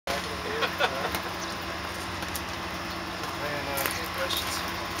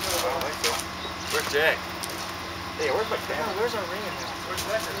Jack. Hey, where's my camera? Where's our ring now? Where's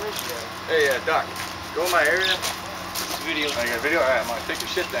that? Where's she at? Hey, Doc. Go in my area. It's a video. I got a video? Alright, I'm gonna take your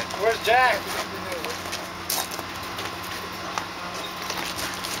shit then. Where's Jack?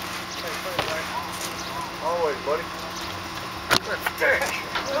 Always, buddy.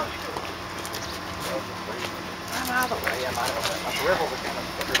 I'm out of the way. I'm out of the way. My dribbles are kind of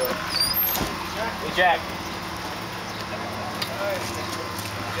figured up. Hey, Jack.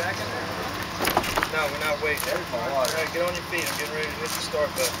 Jack in there? No, we're not waiting. There's my water. Alright, get on your feet. I'm getting ready to hit the start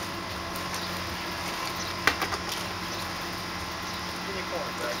button. Give me a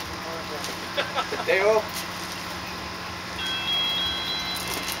corner, Jack. Dale.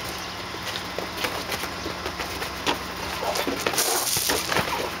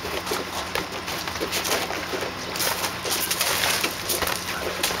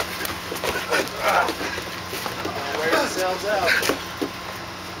 Wear yourselves out.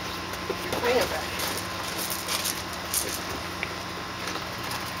 Bring it back.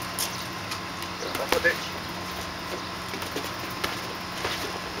 That's a bitch.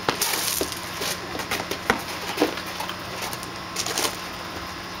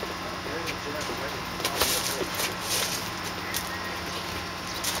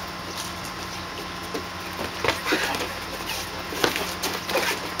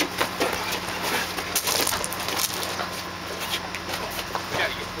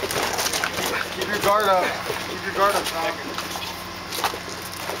 Keep your guard up. Keep your guard up, Tom.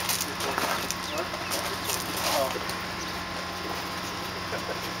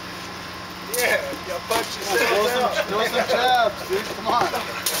 Yeah, you punch yourself. Throw some jabs, dude. Come on.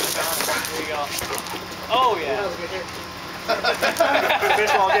 There you go. Oh, yeah. Good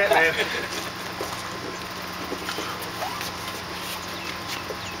baseball get, man.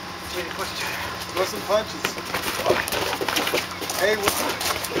 Throw some punches. Hey,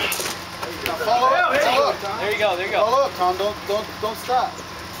 follow up. Follow up, Tom. There you go. There you go. Follow up, Tom. Don't stop.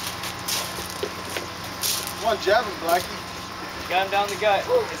 Come on, jab him, Blackie. Got him down the gut.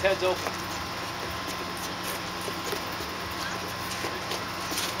 His head's open.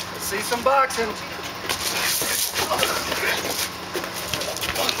 Let's see some boxing.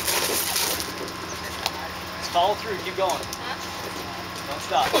 Just follow through. Keep going. Don't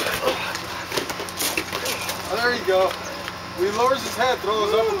stop. Oh, there you go. When he lowers his head, throw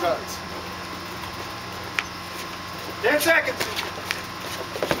those uppercuts. 10 seconds.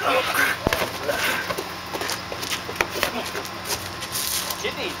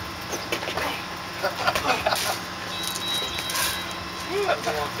 Kidney. Good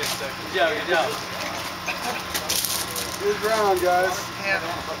job. Good job. Good round, guys.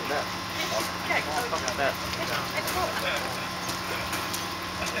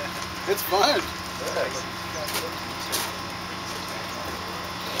 It's fun.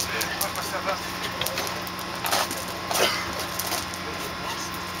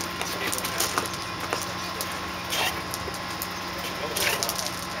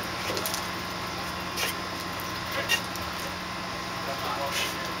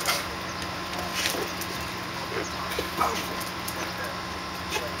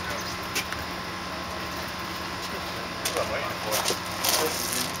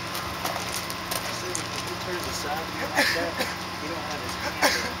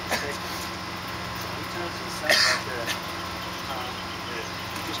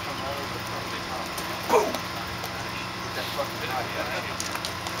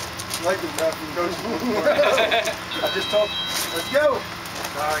 Like him, Coach. I just told him, let's go.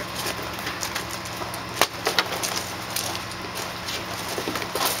 Sorry.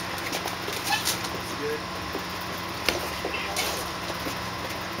 Good.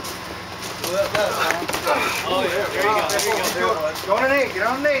 Oh, yeah. There you go. There you go. Go on an 8. Get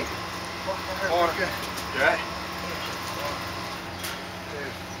on an 8. Corner. You right? 2,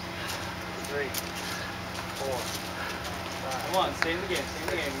 3, 4, 5. Come on. Stay in the game. Stay in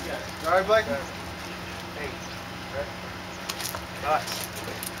the game. You got it. You all right, Blackie? 7, 8. Nice.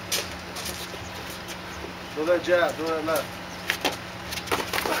 Throw that jab, throw that left.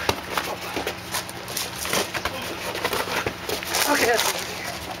 Okay, that's it.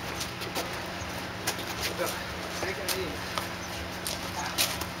 Take it easy.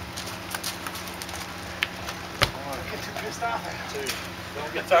 Don't get too pissed off. 2.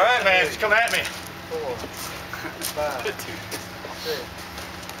 It's all right, man. Just come at me. 4, 5, 6,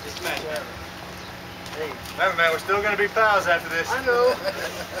 Just man. 7, 8. Remember, man, we're still going to be pals after this. I know.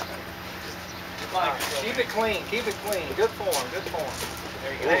 Like, Keep it clean. Keep it clean. Good form. Good form.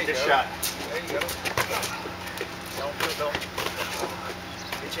 There you go. There you go. Shot. There you go. Don't.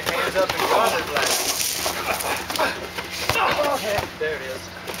 Get your hands up and grab it, Black. Okay. There it is.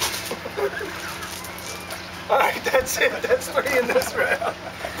 Alright, that's it. That's 3 in this round.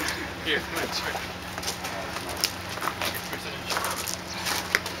 Here, come on, check.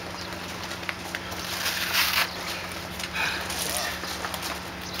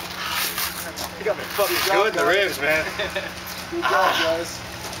 You got me fucking Good in the ribs, man. Good job, guys.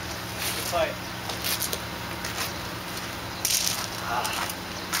 Good fight.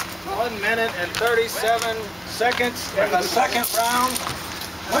 1 minute and 37 seconds in the second round.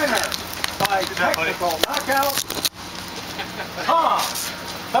 Winner by technical knockout, Tom,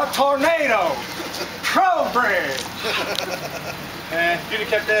 the Tornado, Trowbridge. Man, if you'd have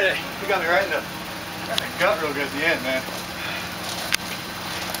kept that, you got me right in the gut real good at the end, man.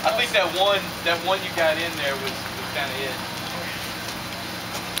 I think that one you got in there was kind of it.